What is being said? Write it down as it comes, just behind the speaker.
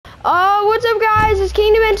What's up guys, it's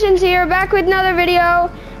King Dimensions here, back with another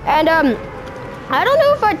video. And I don't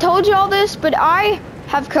know if I told you all this, but I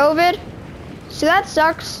have COVID. So that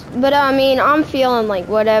sucks, but I mean, I'm feeling like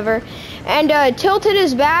whatever. And Tilted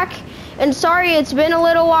is back, and sorry it's been a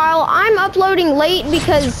little while. I'm uploading late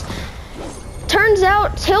because turns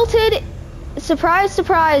out Tilted, surprise,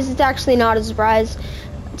 surprise, it's actually not a surprise.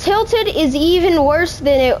 Tilted is even worse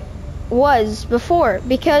than it was before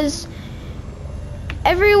because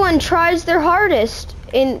everyone tries their hardest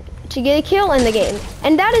to get a kill in the game,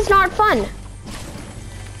 and that is not fun.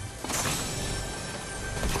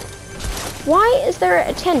 Why is there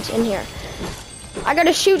a tent in here? I got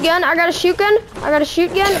a shoot gun, I got a shoot gun, I got a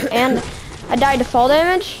shoot gun, and I died to fall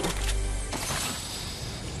damage.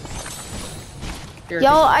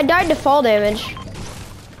 Y'all, I died to fall damage.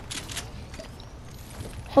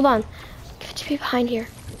 Hold on. Give it to me behind here.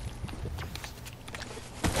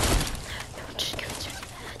 No, just give it to me.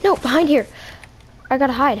 No, behind here. I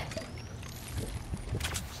gotta hide.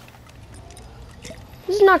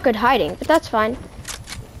 This is not good hiding, but that's fine.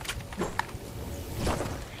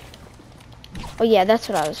 Oh yeah, that's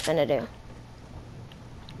what I was finna do.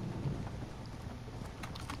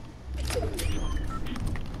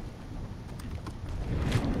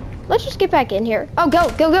 Let's just get back in here. Oh, go,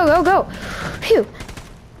 go, go, go, go. Phew.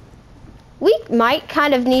 We might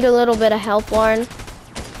kind of need a little bit of help, Lauren.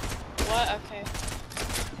 What? Okay.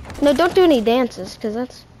 No, don't do any dances, because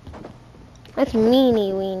that's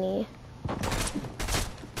meanie weenie.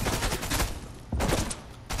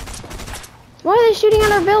 Why are they shooting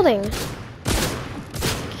at our building?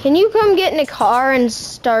 Can you come get in a car and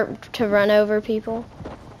start to run over people?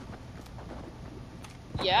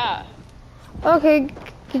 Yeah. Okay,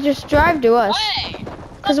 you just drive to us. Hey!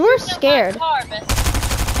 Because we're scared. Car,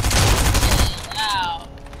 Ow.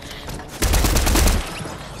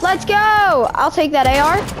 Let's go! I'll take that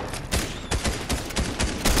AR.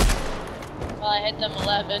 Well, I hit them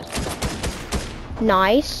 11.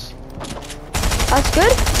 Nice. That's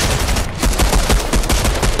good.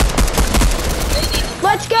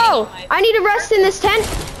 Let's go! I need to rest in this tent.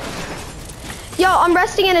 Yo, I'm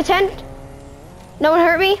resting in a tent. No one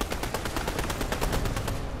hurt me. I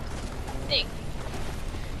think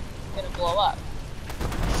it's gonna blow up.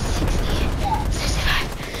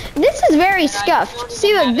 This is very scuffed.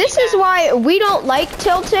 See, look, this is why we don't like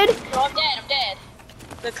Tilted. Oh, I'm dead, I'm dead.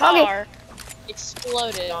 The car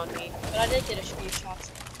exploded on me, but I did get a few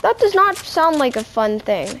shots. That does not sound like a fun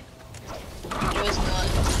thing. It was not.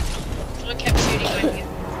 Someone kept shooting at me.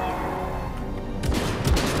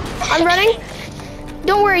 I'm running.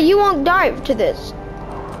 Don't worry, you won't dive to this.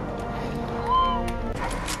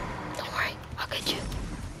 Don't worry, I'll get you.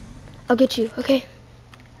 I'll get you, okay?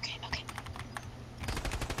 Okay, okay.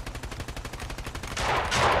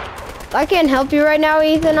 I can't help you right now,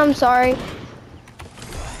 Ethan, I'm sorry.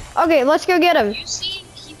 Okay, let's go get him. Have you seen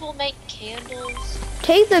people make candles?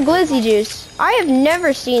 Take the glizzy juice. I have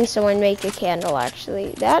never seen someone make a candle,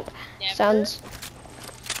 actually. That sounds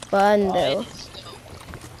fun, though.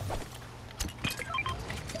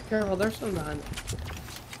 Careful, there's some behind.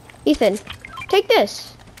 Ethan, take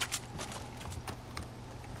this.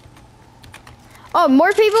 Oh,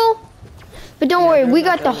 more people? But don't worry, we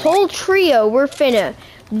got the whole trio. We're finna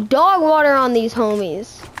dog water on these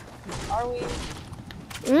homies. Are we?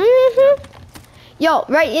 Mm-hmm. Yo,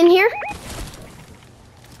 right in here.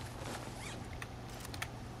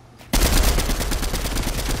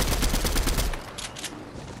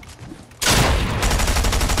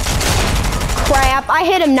 Crap, I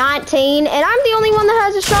hit him 19, and I'm the only one that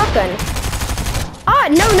has a shotgun. Ah,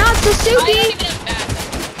 no, not Sasuke.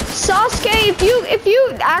 Sasuke, if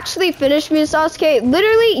you actually finish me, Sasuke,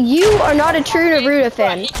 literally, you are not a true Naruto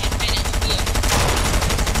fan.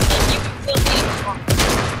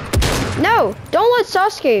 No, don't let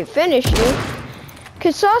Sasuke finish you.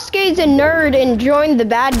 Cause Sasuke's a nerd and joined the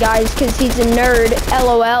bad guys cause he's a nerd,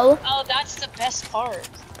 LOL. Oh, that's the best part.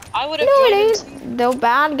 I would have No, it joined ain't. The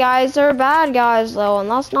bad guys are bad guys though,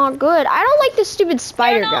 and that's not good. I don't like the stupid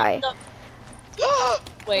spider guy.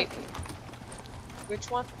 Wait.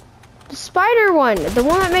 Which one? The spider one, the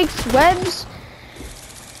one that makes webs.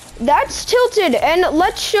 That's Tilted, and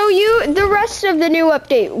let's show you the rest of the new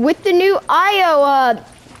update with the new IO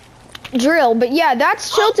drill. But yeah,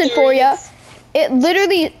 that's Tilted for you. It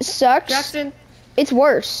literally sucks. Jackson. It's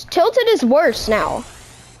worse. Tilted is worse now.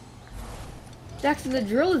 Jackson, the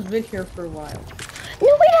drill has been here for a while. No,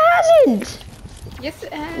 it hasn't. Yes,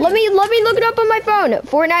 it has. Let me look it up on my phone.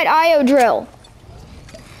 Fortnite IO drill.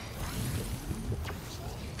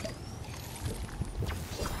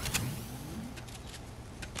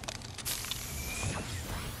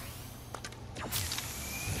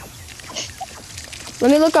 Let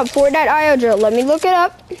me look up Fortnite IO drill. Let me look it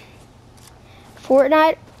up.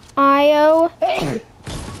 Fortnite IO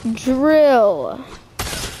drill.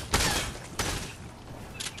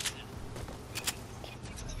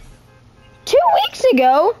 Two weeks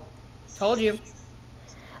ago. Told you.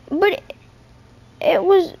 But it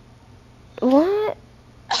was what?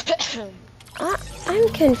 I'm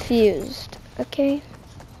confused. Okay.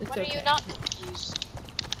 It's When are okay. you not confused?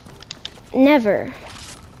 Never.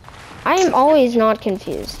 I am always not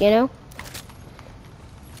confused, you know?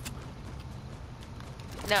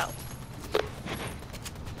 No.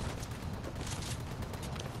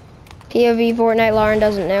 POV Fortnite Lauren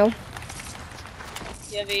doesn't know.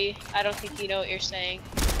 Yevy, I don't think you know what you're saying.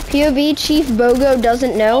 POV Chief Bogo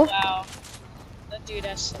doesn't know. Wow. That dude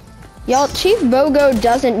has some. Y'all, Chief Bogo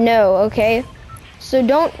doesn't know, okay? So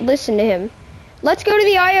don't listen to him. Let's go to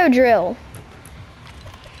the IO drill.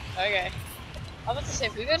 Okay. I was about to say,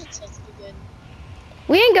 if we go to Tilted again.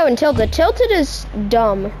 We ain't going Tilted. Tilted is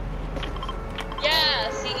dumb. Yeah,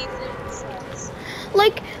 see, Ethan sucks.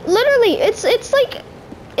 Like, literally, it's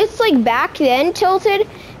like back then Tilted,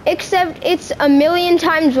 except it's a million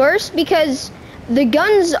times worse because the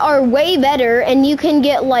guns are way better and you can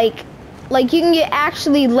get like you can get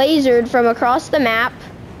actually lasered from across the map.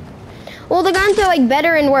 Well, the guns are like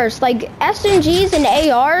better and worse. Like SMGs and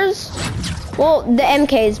ARs, well, the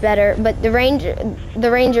MK is better, but the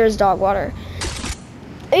Ranger is dog water.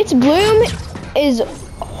 Its bloom is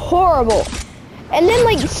horrible. And then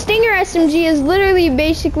like Stinger SMG is literally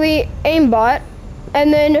basically aimbot.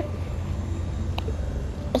 And then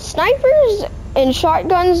snipers and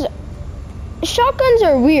shotguns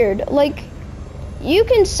are weird. Like you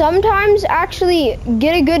can sometimes actually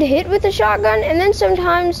get a good hit with a shotgun, and then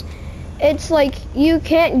sometimes it's like you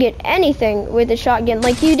can't get anything with a shotgun.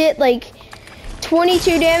 Like you did like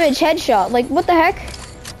 22 damage headshot. Like what the heck?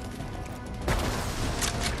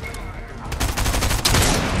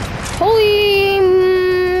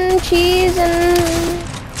 Holy cheese and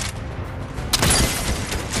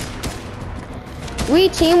we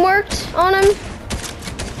teamworked on him.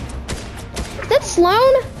 Is that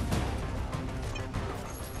Sloan?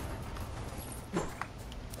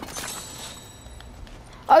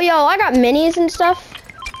 Oh, y'all, I got minis and stuff.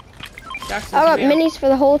 Jackson's I got here. minis for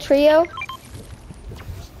the whole trio.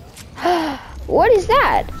 What is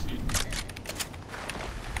that?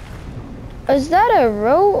 Is that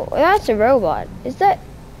that's a robot. Is that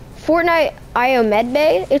Fortnite IO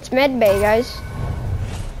Medbay? It's Medbay, guys.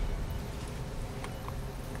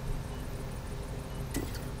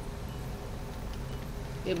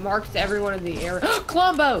 It marks everyone in the area.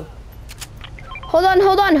 Colombo! Hold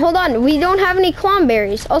on. We don't have any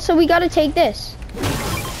clomberries. Also, we gotta take this.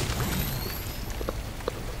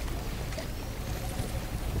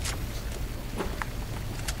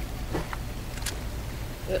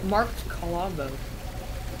 It marked Colombo.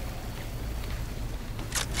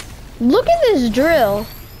 Look at this drill.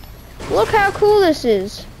 Look how cool this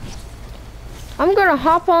is. I'm gonna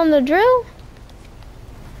hop on the drill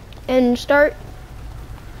and start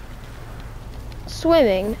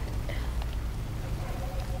swimming.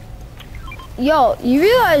 Yo, you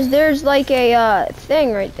realize there's like a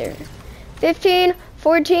thing right there. 15,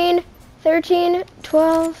 14, 13,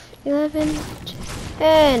 12, 11,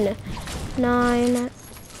 10, 9,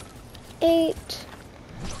 8,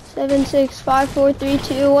 7, 6, 5, 4, 3,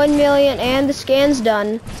 2, 1 million, and the scan's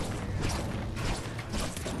done.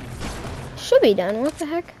 Should be done, what the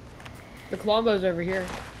heck? The Colombo's over here.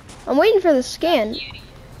 I'm waiting for the scan.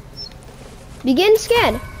 Begin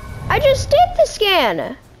scan. I just did the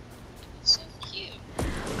scan. So cute.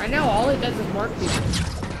 I know, all it does is mark people.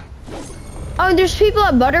 Oh, there's people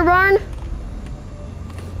at Butter Barn.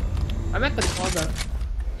 I'm at the Colombo.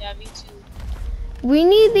 Yeah, me too. We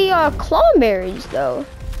need the clomberries though.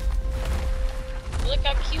 Look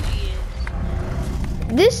how cute he is.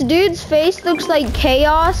 This dude's face looks like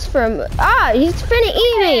Chaos from he's finna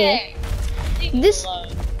eat me. Hey, leave me This- alone.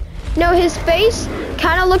 No, his face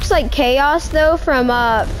kind of looks like Chaos though from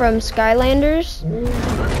Skylanders.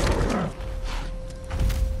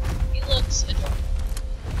 He looks adorable.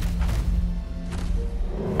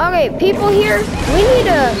 Okay, people here,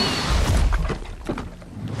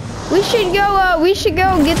 we should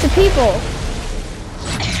go get the people.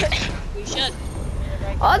 We should.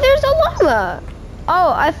 Oh, there's a llama.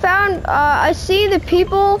 Oh, I see the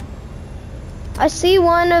people. I see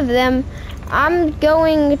one of them. I'm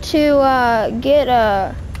going to get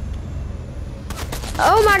a...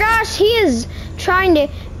 Oh my gosh, he is trying to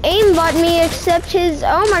aimbot me, except his...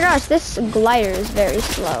 Oh my gosh, this glider is very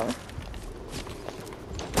slow.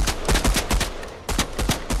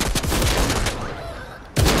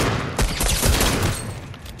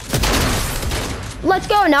 Let's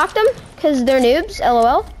go, knock them, because they're noobs,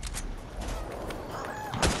 LOL.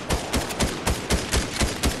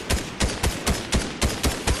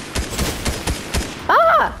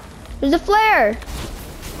 Ah! There's a flare.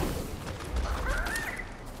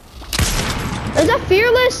 Is that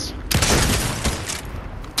Fearless?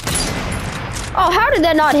 Oh, how did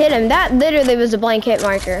that not hit him? That literally was a blank hit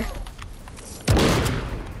marker.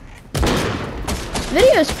 This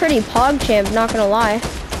video is pretty PogChamp, not gonna lie.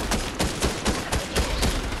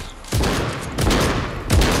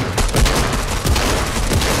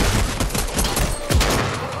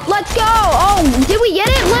 Let's go! Oh, did we get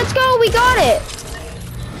it? Let's go, we got it!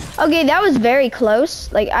 Okay, that was very close.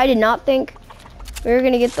 Like, I did not think we were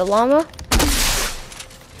gonna get the llama.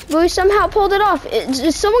 But we somehow pulled it off.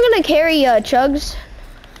 Is someone gonna carry Chugs?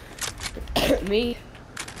 Me.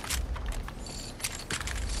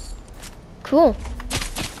 Cool.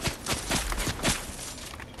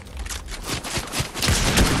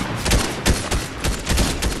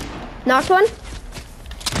 Knocked one.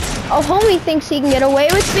 Oh, homie thinks he can get away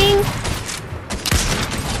with being.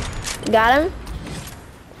 Got him.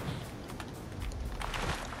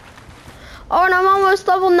 Oh, and I'm almost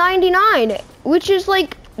level 99, which is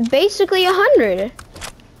like basically 100.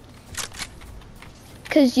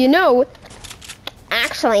 Cause you know,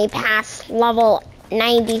 actually past level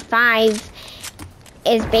 95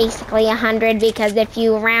 is basically 100 because if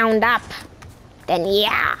you round up, then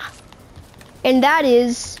yeah. And that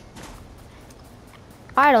is,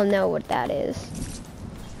 I don't know what that is.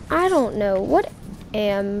 I don't know. What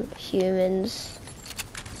am humans?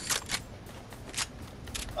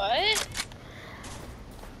 What?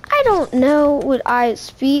 I don't know what I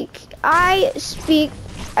speak. I think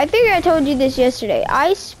I told you this yesterday.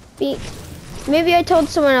 Maybe I told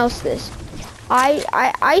someone else this.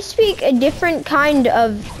 I speak a different kind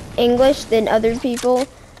of English than other people.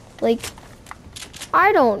 Like,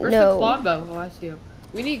 I don't know. Where's the Clombo? Oh, I see him.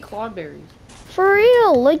 We need Clomberries. For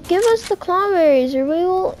real, like, give us the Clomberries or we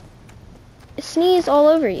will sneeze all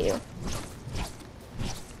over you.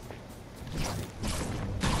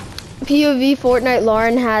 POV Fortnite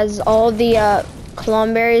Lauren has all the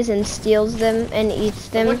Clomberries and steals them and eats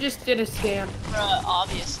them. Someone just did a scan.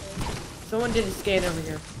 Obviously. Someone did a scan over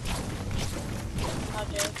here. How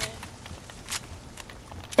dare they?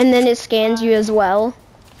 And then it scans you as well.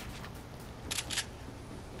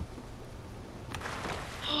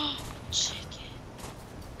 Chicken.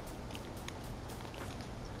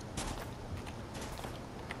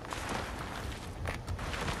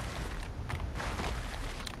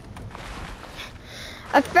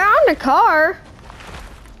 I found a car.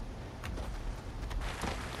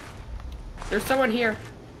 There's someone here.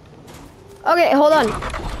 Okay, hold on.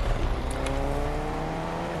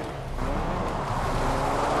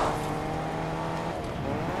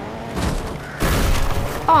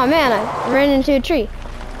 Oh man, I ran into a tree.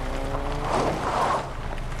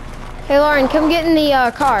 Hey Lauren, come get in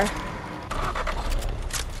the car.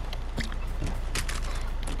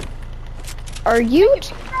 Are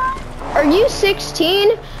you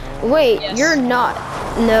 16? Wait, Yes. You're not.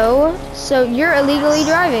 No. So you're illegally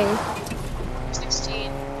driving.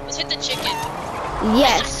 16. Let's hit the chicken.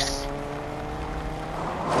 Yes.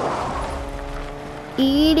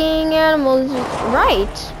 Eating animals,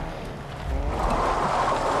 right?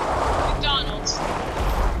 McDonald's.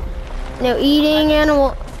 No,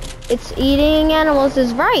 it's eating animals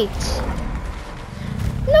is right.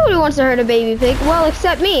 Nobody wants to hurt a baby pig. Well,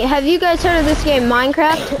 except me. Have you guys heard of this game,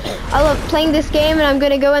 Minecraft? I love playing this game and I'm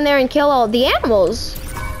gonna go in there and kill all the animals.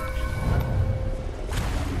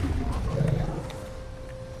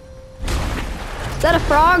 Is that a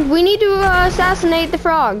frog? We need to assassinate the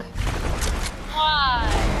frog. Why?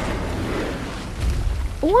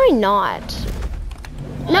 Why not?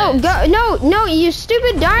 No, go, no, you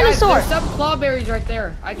stupid Guys, dinosaur. there's some Clawberries right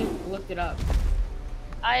there. I just looked it up.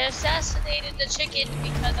 I assassinated the chicken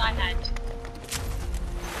because I had to.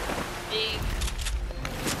 Big.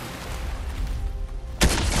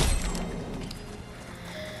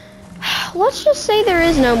 Let's just say there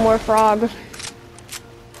is no more frog.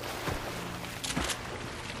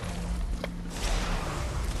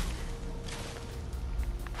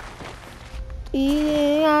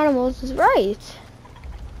 Eating animals is right.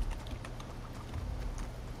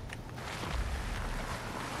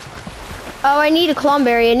 Oh, I need a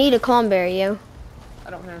Clomberry. I need a Clomberry, yo. I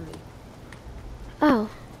don't have any. Oh.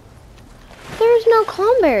 There's no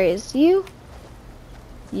Clomberries. You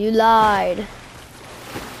lied.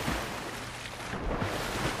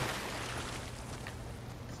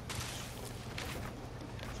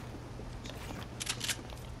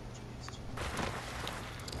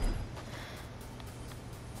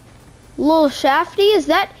 Little Shafty, is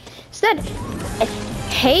that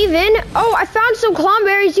Haven? Oh, I found some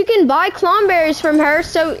clomberries. You can buy clomberries from her,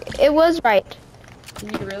 so it was right.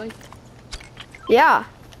 Did you really? Yeah,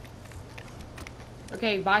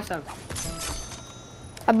 Okay, buy some.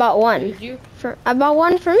 I bought one. Did you? I bought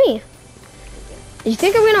one for me. You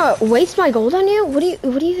think I'm gonna waste my gold on you? What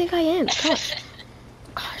do you think I am?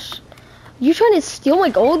 Gosh. You trying to steal my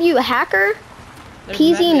gold, you hacker? There's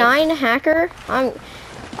PZ9 hacker?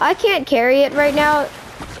 I can't carry it right now.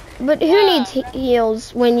 But who needs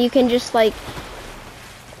heals when you can just like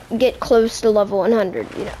get close to level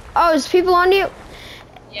 100, you know? Oh, is people on you?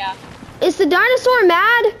 Yeah. Is the dinosaur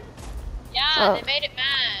mad? Yeah, Oh. they made it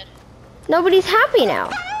mad. Nobody's happy now.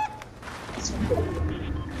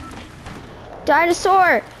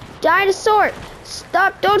 Dinosaur! Dinosaur!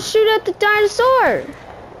 Stop! Don't shoot at the dinosaur!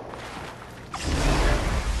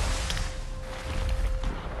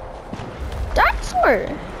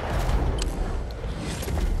 Dinosaur!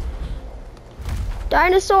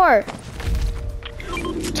 Dinosaur!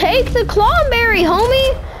 Take the clomberry,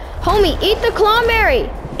 homie! Homie, eat the clomberry!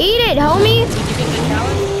 Eat it, homie! Did you get the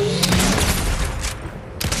challenge?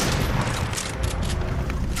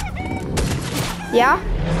 Yeah?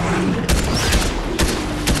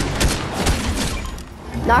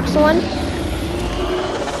 Knocks one.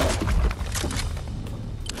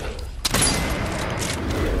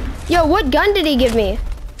 Yo, what gun did he give me?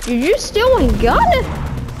 Did you steal my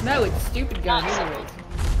gun? No, it's stupid gun anyways.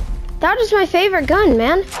 That is my favorite gun,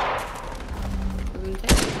 man.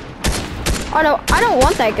 Oh no, I don't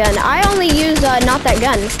want that gun. I only use not that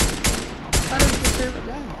gun. I thought it was your favorite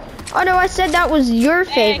gun. Oh no, I said that was your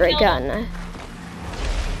favorite killed gun.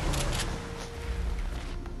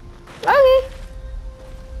 Okay.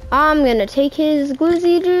 I'm gonna take his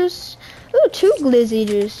glizzy juice. Ooh, 2 glizzy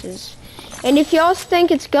juices. And if y'all think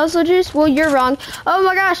it's guzzle juice, well, you're wrong. Oh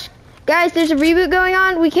my gosh, guys, there's a reboot going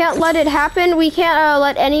on. We can't let it happen. We can't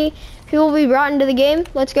let any people be brought into the game.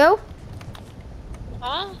 Let's go.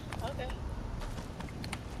 Huh? Okay.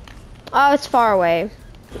 Oh, it's far away.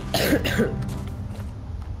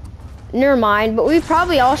 Never mind, but we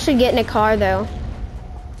probably all should get in a car, though.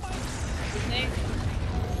 You think?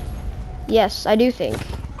 Yes, I do think.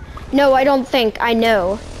 No, I don't think. I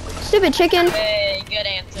know. Stupid chicken. Hey, good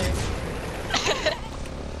answer.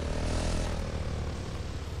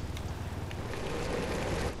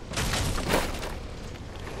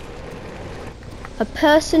 A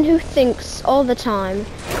person who thinks all the time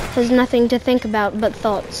has nothing to think about but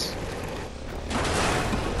thoughts.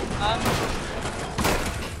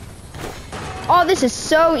 Oh, this is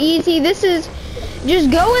so easy. This is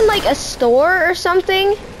just go in like a store or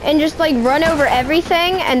something and just like run over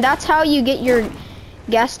everything, and that's how you get your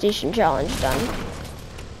gas station challenge done.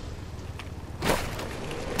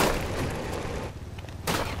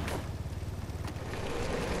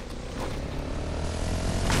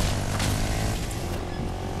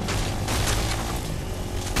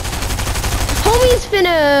 Homie's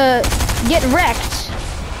finna get wrecked.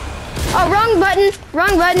 Oh, wrong button,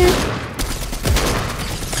 wrong button.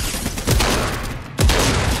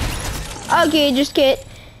 Okay, just get.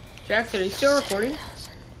 Jackson, are you still recording?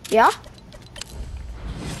 Yeah?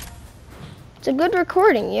 It's a good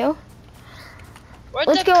recording, yo. Where'd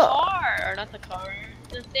Let's the go. car? Or not the car.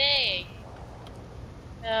 The thing.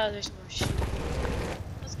 Oh, there's more shit.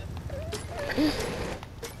 Let's go.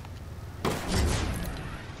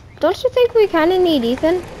 Don't you think we kind of need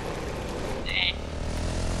Ethan? Nah.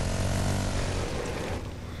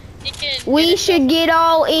 He can We get should get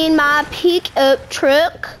all in my pickup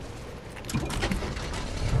truck.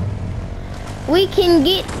 We can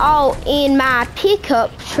get all in my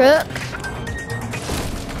pickup truck.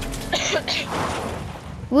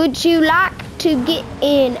 Would you like to get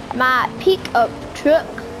in my pickup truck?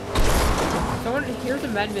 Someone, here's a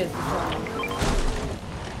med business.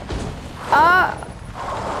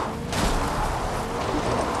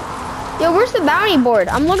 Yo, where's the bounty board?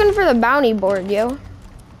 I'm looking for the bounty board, yo.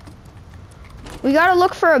 We gotta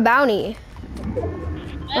look for a bounty.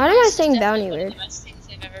 Why am I saying bounty one of weird? the best things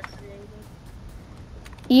they've ever created.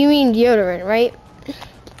 You mean deodorant, right?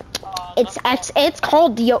 Not It's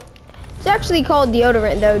called It's actually called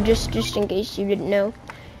deodorant though, just in case you didn't know.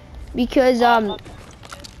 Because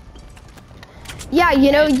yeah,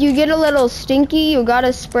 you know, you get a little stinky, you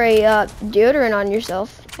gotta spray deodorant on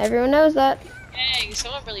yourself. Everyone knows that. Dang,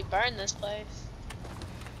 someone really burned this place.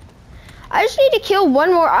 I just need to kill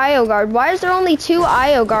one more IO guard. Why is there only 2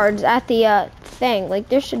 IO guards at the thing? Like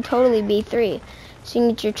there should totally be 3. So you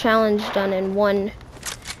can get your challenge done in one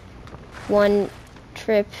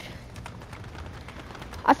trip.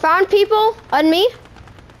 I found people on me.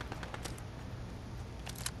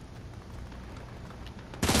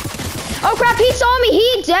 crap, he saw me.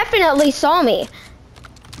 He definitely saw me.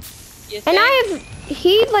 You And think?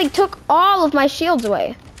 he like took all of my shields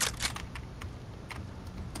away.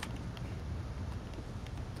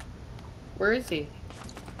 Where is he?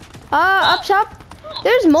 Up top.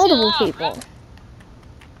 There's multiple Chill out, people.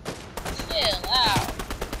 bro. Chill out.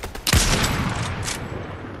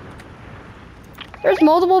 There's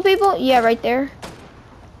multiple people. Yeah, right there.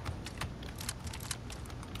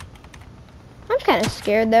 I'm kind of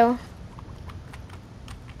scared though.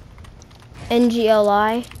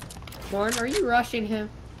 NGLI. Lauren, are you rushing him?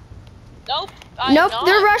 Nope. I'm Nope, not.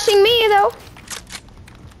 they're rushing me though.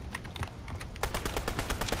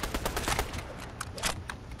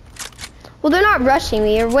 Well, they're not rushing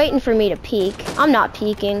me. They're waiting for me to peek. I'm not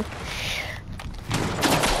peeking.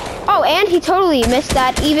 Oh, and he totally missed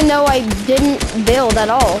that even though I didn't build at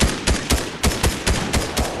all.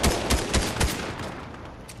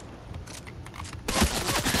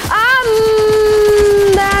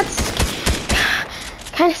 That's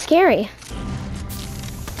kind of scary.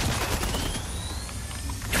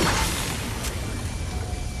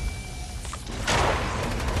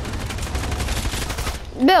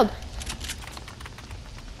 Build.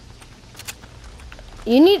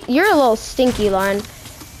 You're a little stinky, Lauren.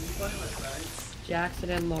 Jackson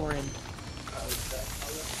and Lauren.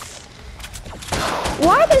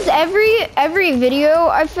 Why does every video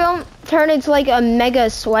I film turn into like a mega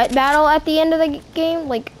sweat battle at the end of the game?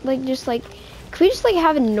 Like just like, could we just like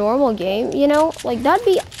have a normal game, you know? Like that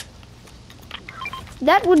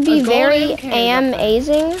would be very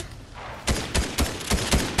amazing.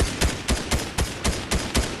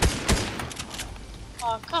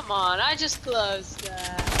 Oh, come on. I just closed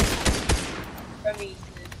that.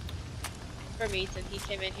 From Ethan. He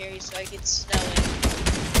came in here so I could snowing.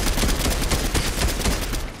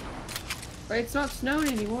 But it's not snowing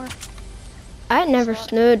anymore. It never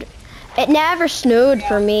snowed. It never snowed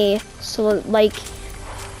for me. So like,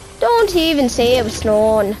 don't even say it was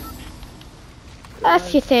snowing.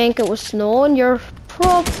 If you think it was snowing, you're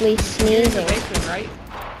probably You're in the sneezing. basement, right?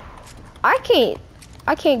 I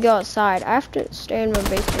can't go outside. I have to stay in my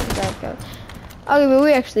basement. Okay, but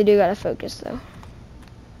we actually do gotta focus though.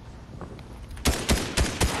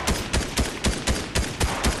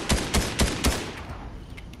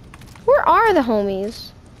 Where are the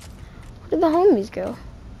homies? Where did the homies go?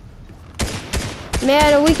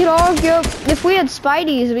 Man, we could all go, if we had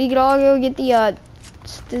Spideys, we could all go get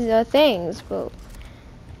the things, but...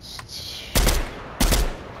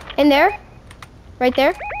 In there? Right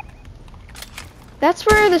there? That's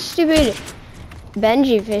where the stupid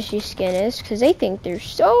Benji fishy skin is, because they think they're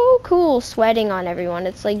so cool sweating on everyone.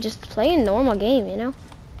 It's like just playing normal game, you know?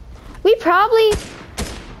 We probably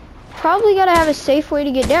gotta have a safe way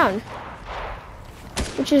to get down.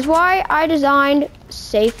 Which is why I designed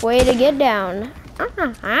safe way to get down.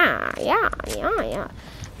 Yeah.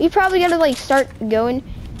 We probably gotta like start going.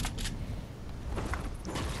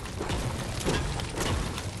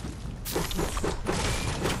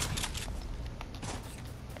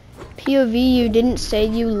 POV, you didn't say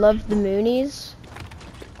you loved the Moonies.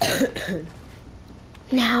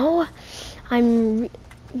 Now, I'm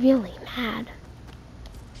really mad.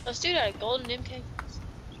 Let's do that. Golden MK.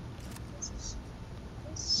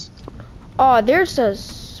 Oh, there's a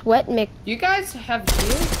sweat mic. You guys have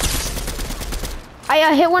shield?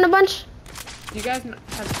 I hit one a bunch. You guys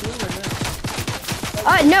have shield or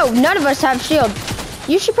no? No, none of us have shield.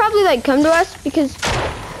 You should probably like come to us because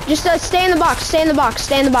just stay in the box, stay in the box,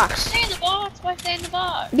 stay in the box. Stay in the box. Why stay in the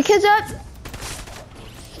box? Because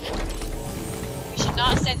We should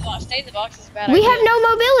not stay in the box. Stay in the box is a bad we idea. have no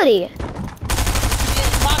mobility. Stay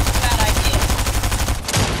in the box is a bad idea.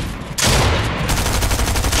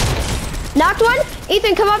 Knocked one.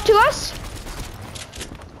 Ethan, come up to us.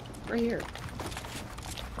 Right here.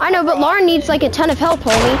 I know, but Lauren needs like a ton of help,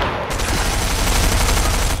 homie.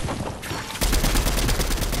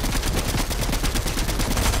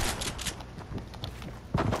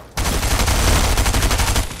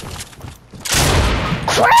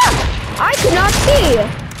 Crap! I could not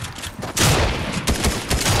see.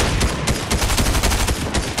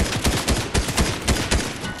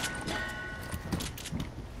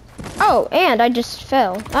 Oh, and I just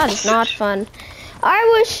fell. That is not fun. I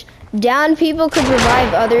wish down people could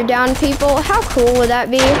revive other down people. How cool would that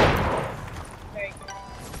be?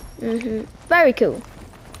 Very cool. Very cool.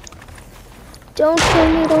 Don't kill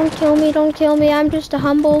me, don't kill me, don't kill me. I'm just a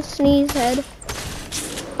humble sneeze head.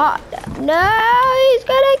 No, he's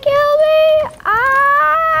gonna kill me.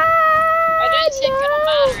 I don't think it'll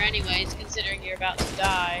matter anyways, considering you're about to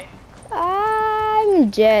die. I'm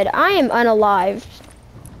dead. I am unalived.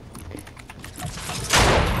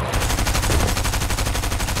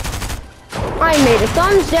 I made a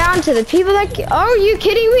thumbs down to the people that... Oh, are you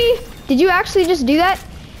kidding me? Did you actually just do that?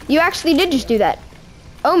 You actually did just do that.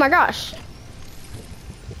 Oh my gosh.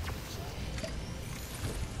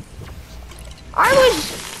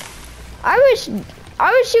 I wish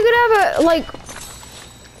you could have a, like,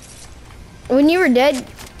 when you were dead,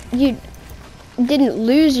 you didn't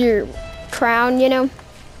lose your crown, you know?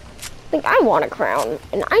 Like, I want a crown,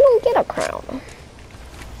 and I don't get a crown.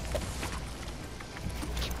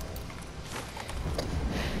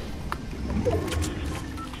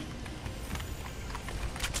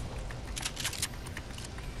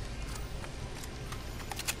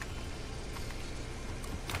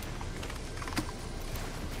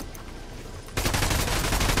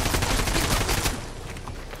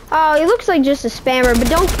 Oh, he looks like just a spammer, but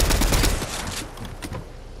don't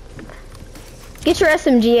get your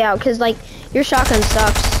SMG out, cause like your shotgun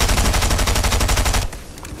sucks.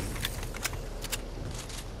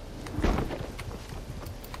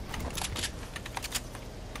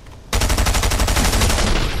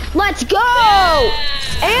 Let's go!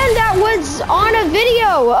 And that was on a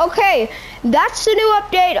video. Okay, that's the new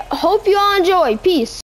update. Hope you all enjoy. Peace.